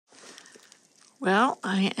Well,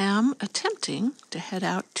 I am attempting to head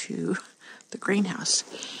out to the greenhouse.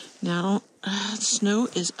 Now, snow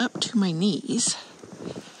is up to my knees,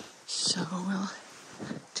 so we'll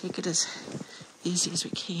take it as easy as we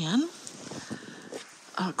can.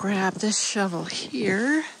 I'll grab this shovel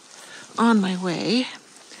here on my way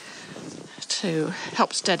to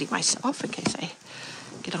help steady myself in case I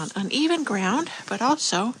get on uneven ground, but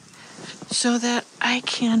also so that I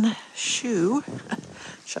can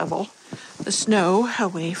shovel the snow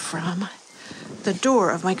away from the door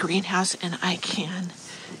of my greenhouse, and I can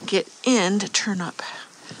get in to turn up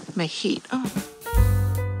my heat. Oh.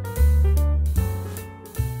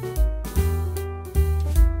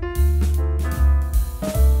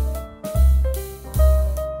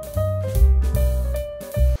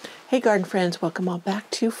 Hey garden friends, welcome all back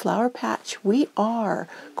to Flower Patch. We are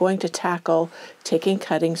going to tackle taking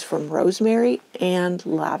cuttings from rosemary and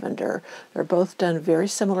lavender. They're both done very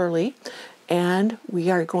similarly, and we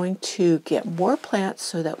are going to get more plants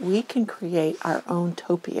so that we can create our own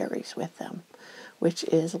topiaries with them, which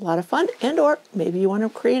is a lot of fun. And or maybe you want to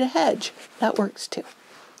create a hedge. That works too.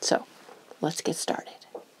 So let's get started.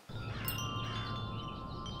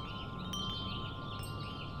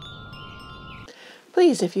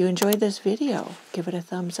 Please, if you enjoyed this video, give it a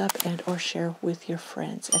thumbs up and or share with your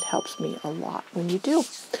friends. It helps me a lot when you do.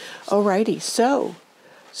 Alrighty, so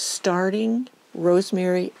starting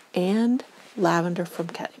rosemary and lavender from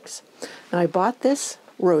cuttings. Now I bought this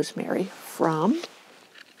rosemary from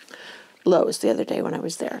Lowe's the other day when I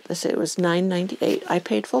was there. It was $9.98. I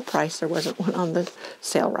paid full price. There wasn't one on the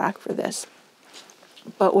sale rack for this.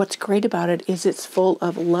 But what's great about it is it's full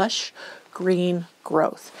of lush green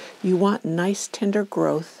growth. You want nice tender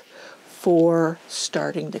growth for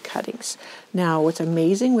starting the cuttings. Now what's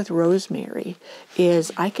amazing with rosemary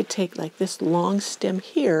is I could take like this long stem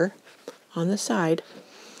here on the side,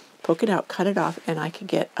 poke it out, cut it off, and I could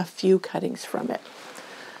get a few cuttings from it.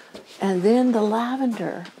 And then the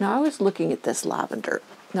lavender. Now I was looking at this lavender.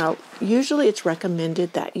 Now, usually it's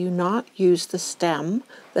recommended that you not use the stem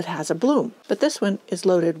that has a bloom, but this one is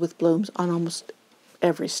loaded with blooms on almost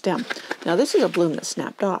every stem. Now, this is a bloom that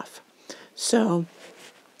snapped off, so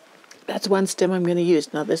that's one stem I'm going to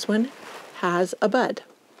use. Now, this one has a bud.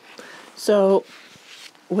 So,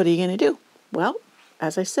 what are you going to do? Well,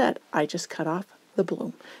 as I said, I just cut off the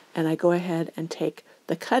bloom, and I go ahead and take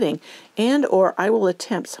the cutting, and or I will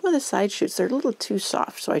attempt, some of the side shoots, they're a little too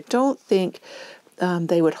soft, so I don't think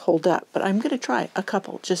they would hold up, but I'm going to try a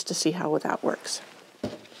couple just to see how that works.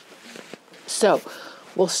 So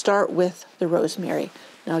we'll start with the rosemary.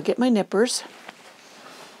 Now I'll get my nippers.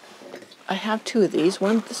 I have two of these.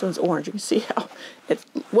 This one's orange. You can see how it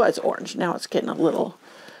was orange. Now it's getting a little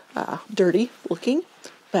dirty looking,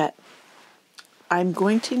 but I'm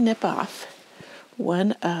going to nip off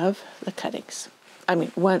one of the cuttings.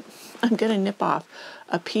 I'm going to nip off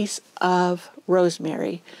a piece of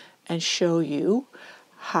rosemary and show you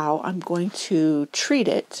how I'm going to treat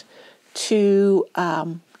it to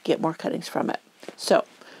get more cuttings from it. So,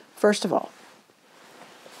 first of all,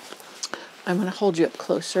 I'm going to hold you up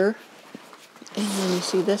closer, and then you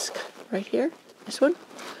see this right here, this one,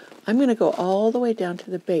 I'm going to go all the way down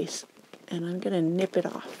to the base, and I'm going to nip it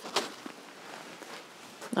off.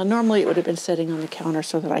 Now, normally it would have been sitting on the counter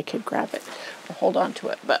so that I could grab it or hold on to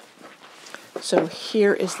it, but so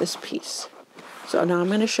here is this piece. So now I'm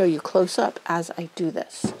going to show you close up as I do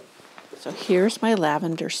this. So here's my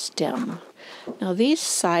lavender stem. Now these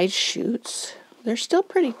side shoots, they're still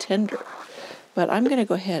pretty tender, but I'm going to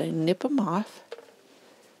go ahead and nip them off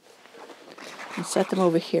and set them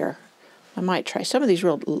over here. I might try some of these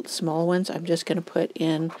real small ones. I'm just going to put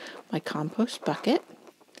in my compost bucket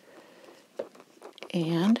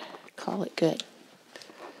and call it good.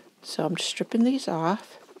 So I'm just stripping these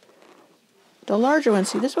off. The larger one,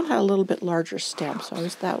 see, this one had a little bit larger stem, so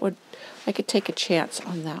I could take a chance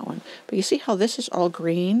on that one. But you see how this is all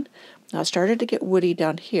green? Now it started to get woody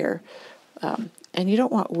down here, and you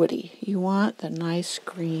don't want woody. You want the nice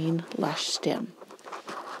green lush stem.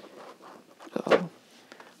 Uh-oh.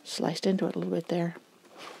 Sliced into it a little bit there.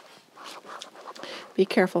 Be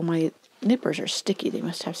careful, my nippers are sticky. They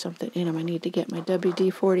must have something in them. I need to get my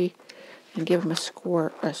WD-40 and give them a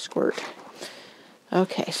squirt.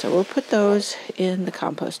 Okay, so we'll put those in the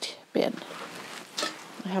compost bin.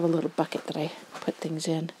 I have a little bucket that I put things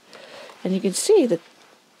in. And you can see that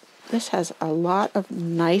this has a lot of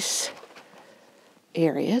nice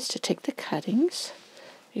areas to take the cuttings.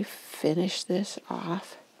 You finish this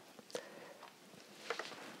off.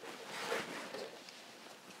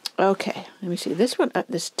 Okay, let me see. This one,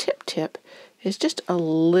 this tip is just a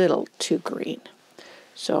little too green.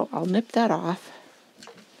 So I'll nip that off.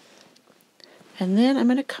 And then I'm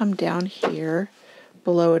going to come down here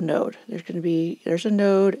below a node. There's a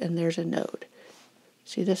node and there's a node.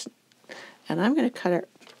 See this? And I'm going to cut it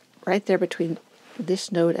right there between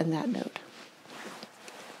this node and that node.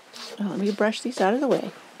 Now, let me brush these out of the way.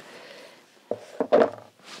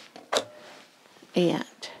 And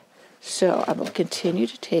so I will continue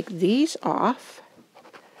to take these off.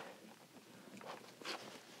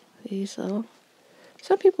 These little,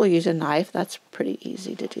 some people use a knife. That's pretty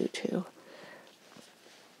easy to do too.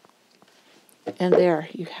 And there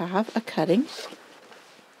you have a cutting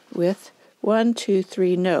with 1, 2,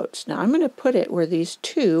 3 nodes. Now I'm going to put it where these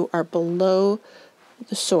two are below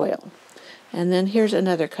the soil. And then here's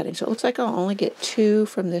another cutting. So it looks like I'll only get 2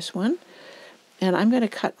 from this one. And I'm going to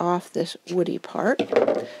cut off this woody part.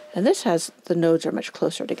 And this has, the nodes are much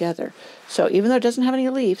closer together. So even though it doesn't have any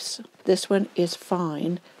leaves, this one is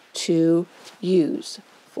fine to use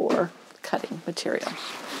for cutting material.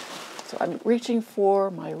 So I'm reaching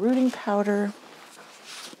for my rooting powder.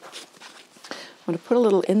 I'm going to put a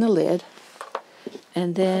little in the lid.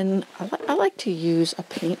 And then I like to use a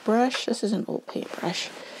paintbrush. This is an old paintbrush.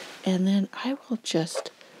 And then I will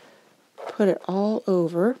just put it all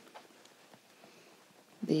over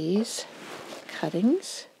these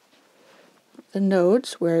cuttings, the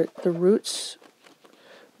nodes where the roots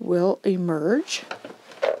will emerge.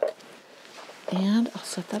 And I'll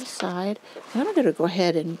set that aside. And I'm going to go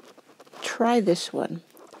ahead and try this one.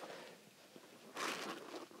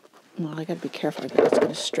 Well, I got to be careful because it's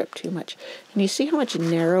going to strip too much. And you see how much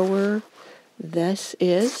narrower this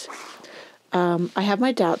is? I have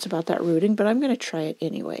my doubts about that rooting, but I'm going to try it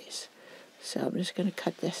anyways. So I'm just going to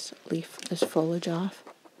cut this leaf, this foliage off.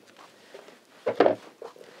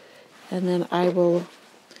 And then I will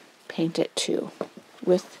paint it too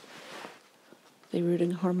with the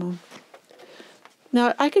rooting hormone.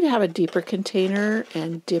 Now, I could have a deeper container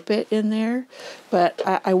and dip it in there, but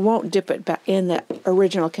I won't dip it back in the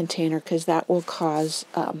original container because that will cause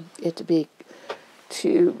it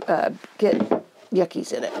to get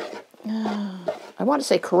yuckies in it. I want to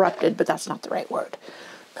say corrupted, but that's not the right word.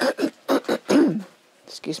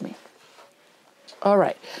 Excuse me. All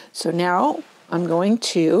right, so now I'm going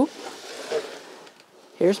to,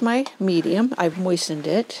 here's my medium. I've moistened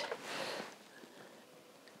it.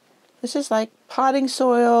 This is like potting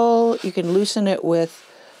soil. You can loosen it with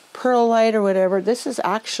perlite or whatever. This is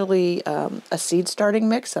actually a seed starting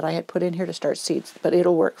mix that I had put in here to start seeds, but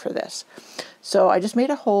it'll work for this. So I just made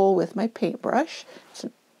a hole with my paintbrush,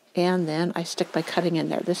 and then I stick my cutting in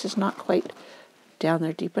there. This is not quite down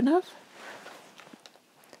there deep enough.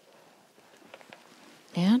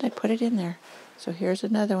 And I put it in there. So here's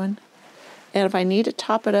another one. And if I need to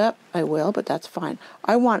top it up, I will, but that's fine.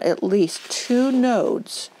 I want at least 2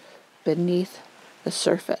 nodes beneath the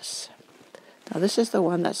surface. Now this is the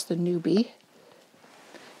one that's the newbie.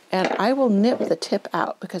 And I will nip the tip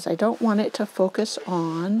out because I don't want it to focus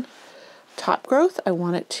on top growth. I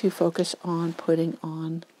want it to focus on putting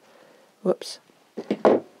on, whoops,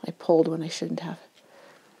 I pulled when I shouldn't have.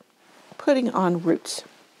 Putting on roots.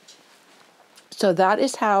 So that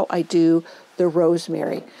is how I do the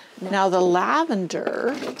rosemary. Now the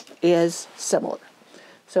lavender is similar.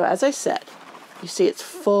 So as I said, you see it's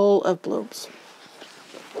full of blooms.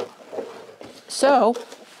 So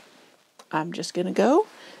I'm just going to go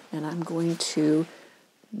and I'm going to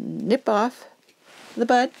nip off the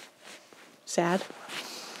bud. Sad.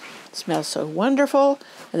 It smells so wonderful.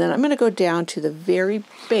 And then I'm going to go down to the very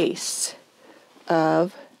base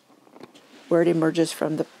of where it emerges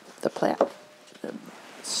from the plant, the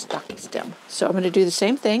stocky stem. So I'm going to do the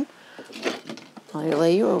same thing. I'll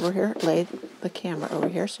lay you over here, lay the camera over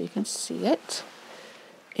here so you can see it.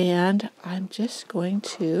 And I'm just going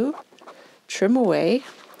to trim away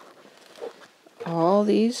all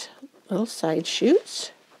these little side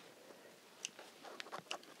shoots.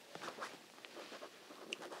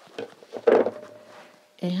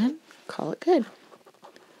 And call it good.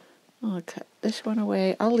 I'll cut this one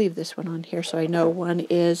away. I'll leave this one on here so I know one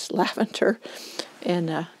is lavender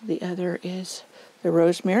and the other is the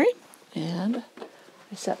rosemary. And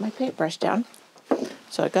I set my paintbrush down.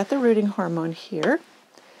 So I got the rooting hormone here.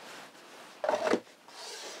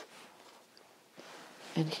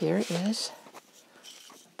 And here is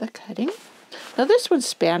the cutting. Now this one's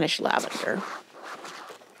Spanish lavender.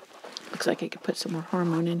 Looks like I could put some more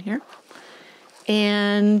hormone in here.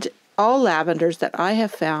 And all lavenders that I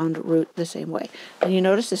have found root the same way. And you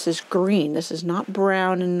notice this is green. This is not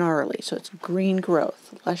brown and gnarly. So it's green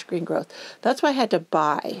growth, lush green growth. That's why I had to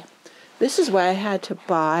buy. This is why I had to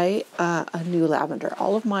buy a new lavender.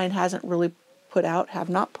 All of mine hasn't really have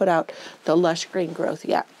not put out the lush green growth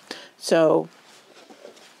yet. So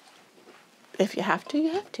if you have to,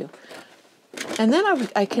 you have to. And then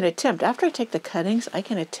I can attempt, after I take the cuttings, I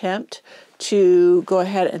can attempt to go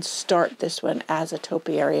ahead and start this one as a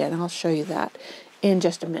topiary, and I'll show you that in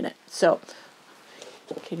just a minute. So,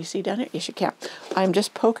 can you see down here? Yes, you can. I'm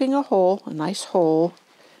just poking a hole, a nice hole.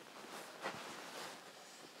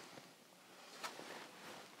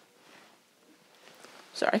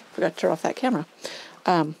 Sorry, forgot to turn off that camera.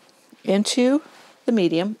 Into the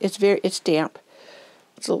medium. It's damp.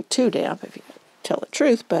 It's a little too damp, if you tell the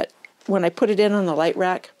truth, but when I put it in on the light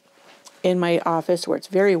rack in my office where it's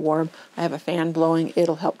very warm, I have a fan blowing,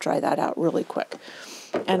 it'll help dry that out really quick.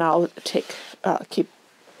 And I'll keep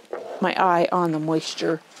my eye on the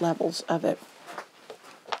moisture levels of it.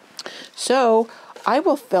 So I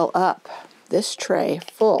will fill up this tray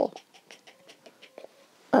full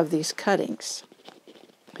of these cuttings.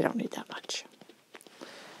 I don't need that much.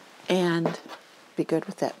 And be good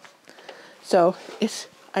with it. So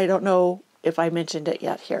I don't know if I mentioned it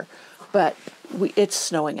yet here, but it's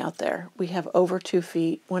snowing out there. We have over 2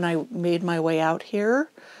 feet. When I made my way out here,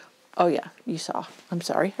 oh yeah, you saw. I'm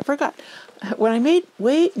sorry, I forgot. When I made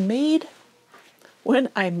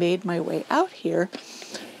my way out here,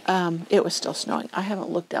 it was still snowing. I haven't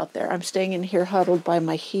looked out there. I'm staying in here huddled by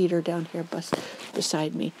my heater down here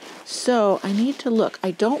beside me. So I need to look.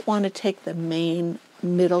 I don't want to take the main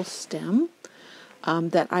middle stem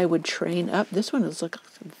that I would train up. This one is a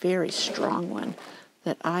very strong one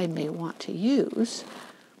that I may want to use,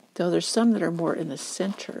 though there's some that are more in the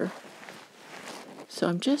center. So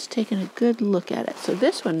I'm just taking a good look at it. So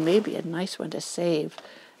this one may be a nice one to save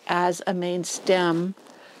as a main stem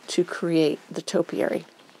to create the topiary.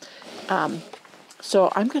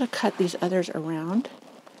 So I'm going to cut these others around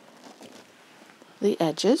the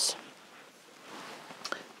edges.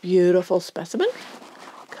 Beautiful specimen.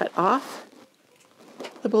 Cut off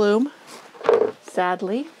the bloom.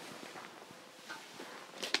 Sadly,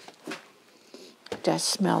 it does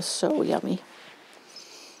smell so yummy.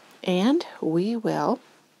 And we will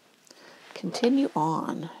continue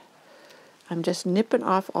on. I'm just nipping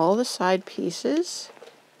off all the side pieces.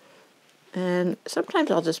 And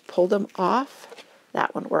sometimes I'll just pull them off.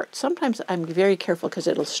 That one worked. Sometimes I'm very careful because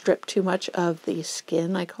it'll strip too much of the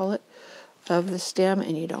skin, I call it, of the stem,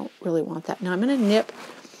 and you don't really want that. Now I'm going to nip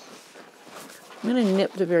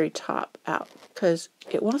the very top out because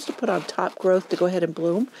it wants to put on top growth to go ahead and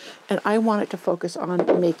bloom, and I want it to focus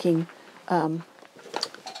on making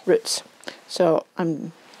roots. So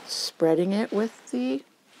I'm spreading it with the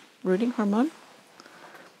rooting hormone,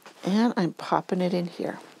 and I'm popping it in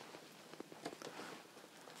here.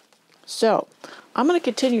 So I'm going to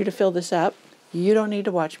continue to fill this up. You don't need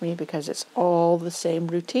to watch me because it's all the same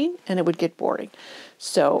routine and it would get boring.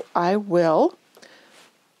 So I will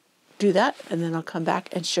do that, and then I'll come back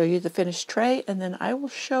and show you the finished tray, and then I will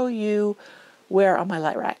show you where on my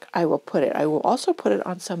light rack I will put it. I will also put it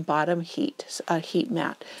on some bottom heat, a heat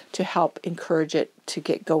mat, to help encourage it to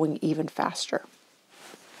get going even faster.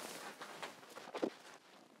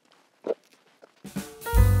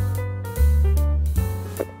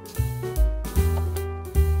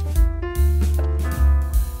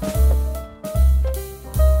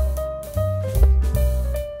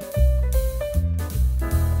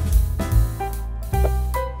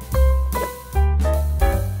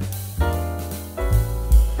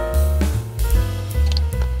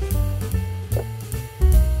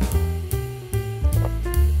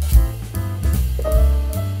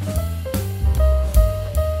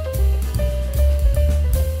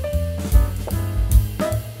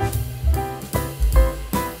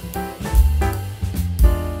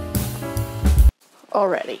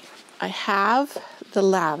 Already, I have the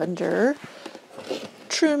lavender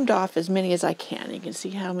trimmed off as many as I can. You can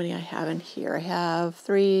see how many I have in here. I have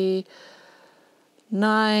 3,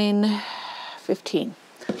 9, 15.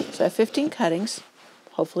 So I have 15 cuttings.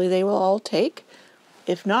 Hopefully they will all take.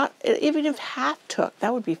 If not, even if half took,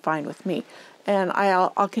 that would be fine with me. And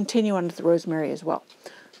I'll continue on with the rosemary as well.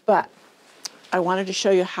 But I wanted to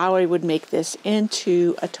show you how I would make this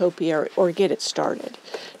into a topiary or get it started.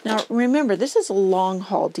 Now remember, this is a long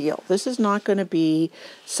haul deal. This is not going to be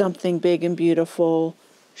something big and beautiful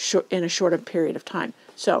in a shorter period of time.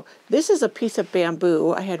 So this is a piece of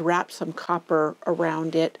bamboo. I had wrapped some copper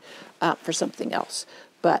around it for something else,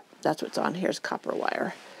 but that's what's on here is copper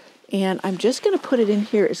wire. And I'm just going to put it in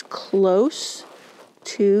here as close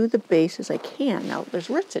to the base as I can. Now there's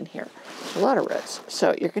roots in here, a lot of roots.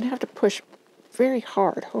 So you're going to have to push very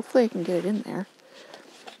hard. Hopefully I can get it in there.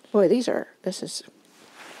 Boy, this is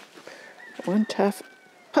one tough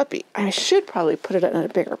puppy. I should probably put it in a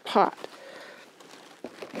bigger pot,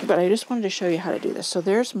 but I just wanted to show you how to do this. So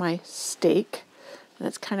there's my stake, and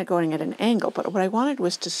it's kind of going at an angle, but what I wanted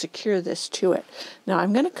was to secure this to it. Now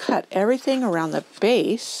I'm going to cut everything around the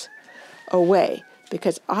base away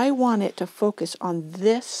because I want it to focus on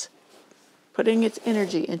this, putting its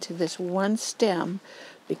energy into this one stem,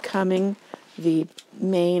 becoming the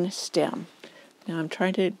main stem. Now I'm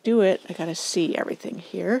trying to do it, I got to see everything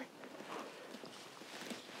here.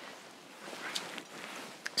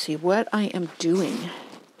 See what I am doing.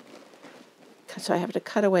 So I have to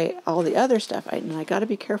cut away all the other stuff, and I got to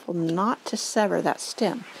be careful not to sever that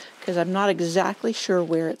stem because I'm not exactly sure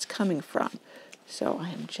where it's coming from. So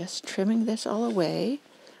I am just trimming this all away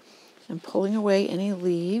and pulling away any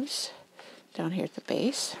leaves down here at the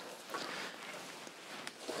base.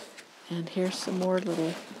 And here's some more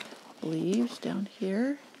little leaves down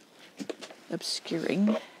here,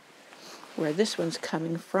 obscuring where this one's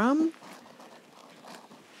coming from.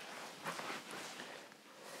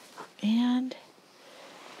 And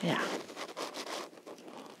yeah.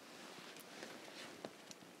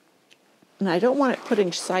 And I don't want it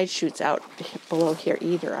putting side shoots out below here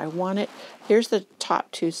either. I want it, here's the top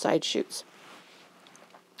two side shoots.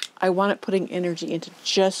 I want it putting energy into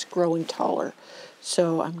just growing taller.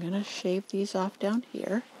 So I'm going to shave these off down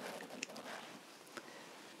here.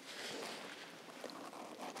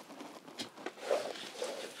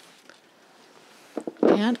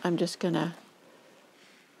 And I'm just going to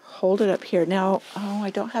hold it up here. Now, oh,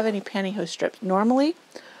 I don't have any pantyhose strips. Normally,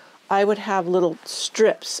 I would have little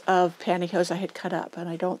strips of pantyhose I had cut up, and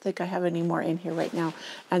I don't think I have any more in here right now.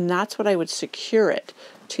 And that's what I would secure it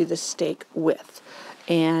to the stake with.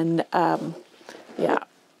 And yeah,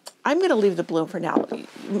 I'm going to leave the bloom for now.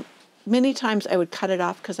 Many times I would cut it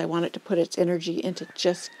off because I want it to put its energy into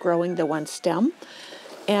just growing the one stem.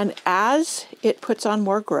 And as it puts on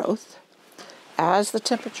more growth, as the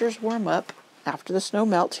temperatures warm up, after the snow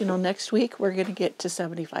melts, you know, next week we're going to get to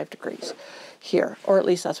 75 degrees here, or at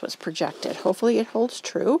least that's what's projected. Hopefully it holds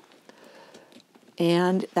true,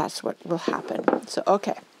 and that's what will happen. So,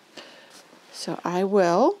 okay. So I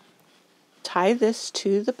will tie this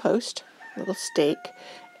to the post, little stake,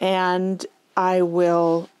 and I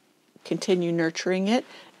will continue nurturing it.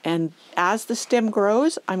 And as the stem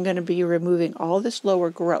grows, I'm going to be removing all this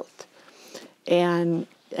lower growth and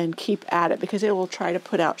keep at it because it will try to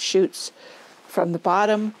put out shoots from the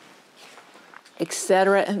bottom,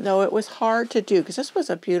 etc. And though it was hard to do, because this was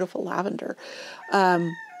a beautiful lavender,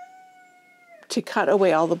 to cut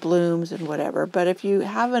away all the blooms and whatever. But if you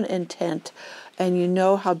have an intent and you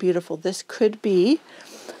know how beautiful this could be,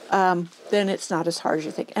 then it's not as hard as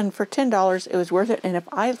you think. And for $10, it was worth it. And if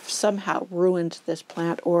I somehow ruined this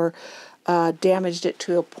plant or damaged it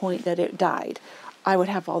to a point that it died, I would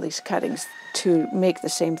have all these cuttings to make the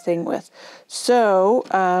same thing with. So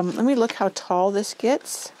let me look how tall this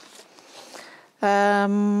gets.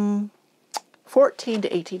 14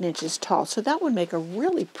 to 18 inches tall. So that would make a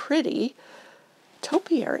really pretty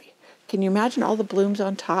topiary. Can you imagine all the blooms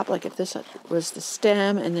on top? Like if this was the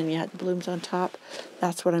stem and then you had the blooms on top,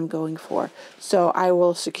 that's what I'm going for. So I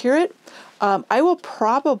will secure it. I will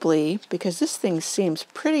probably, because this thing seems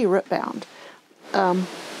pretty root bound,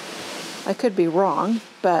 I could be wrong,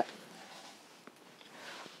 but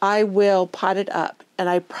I will pot it up, and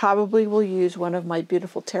I probably will use one of my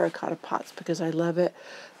beautiful terracotta pots because I love it.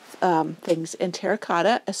 Things in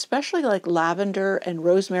terracotta, especially like lavender and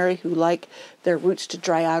rosemary, who like their roots to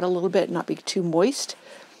dry out a little bit and not be too moist.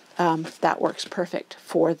 That works perfect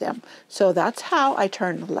for them. So that's how I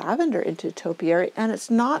turn lavender into topiary, and it's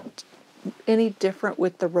not any different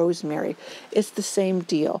with the rosemary. It's the same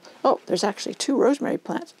deal. Oh, there's actually 2 rosemary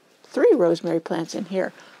plants, 3 rosemary plants in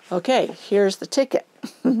here. Okay, here's the ticket.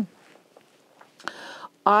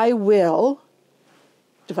 I will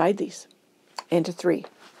divide these into 3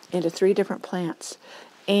 different plants,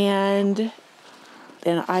 and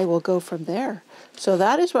then I will go from there. So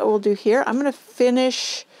that is what we'll do here. I'm going to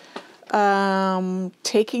finish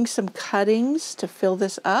taking some cuttings to fill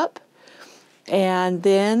this up, and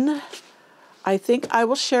then I think I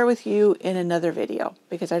will share with you in another video,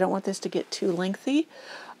 because I don't want this to get too lengthy,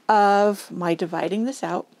 of my dividing this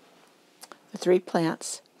out, the 3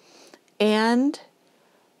 plants, and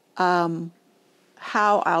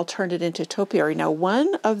how I'll turn it into topiary. Now,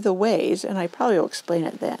 one of the ways, and I probably will explain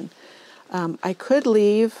it then, I could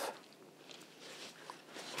leave,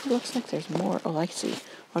 it looks like there's more. Oh, I see.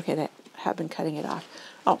 Okay, I have been cutting it off.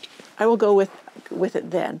 Oh, I will go with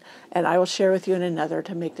it then, and I will share with you in another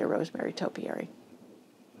to make the rosemary topiary.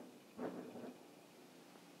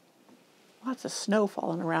 Lots of snow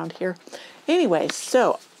falling around here. Anyway,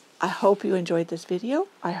 so I hope you enjoyed this video.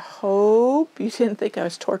 I hope you didn't think I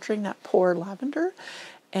was torturing that poor lavender,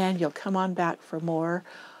 and you'll come on back for more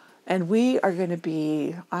And I'm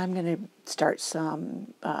going to start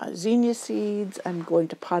some zinnia seeds. I'm going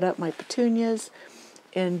to pot up my petunias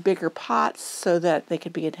in bigger pots so that they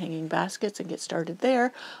could be in hanging baskets and get started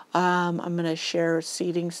there. I'm going to share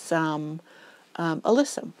seeding some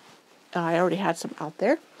alyssum. I already had some out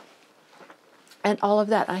there. And all of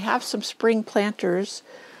that. I have some spring planters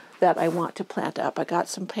that I want to plant up. I got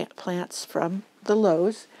some plants from the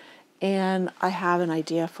Lowe's, and I have an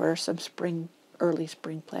idea for some early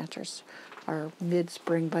spring planters, or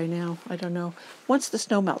mid-spring by now. I don't know. Once the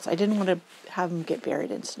snow melts. I didn't want to have them get buried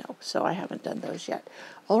in snow, so I haven't done those yet.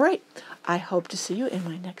 All right. I hope to see you in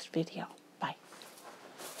my next video.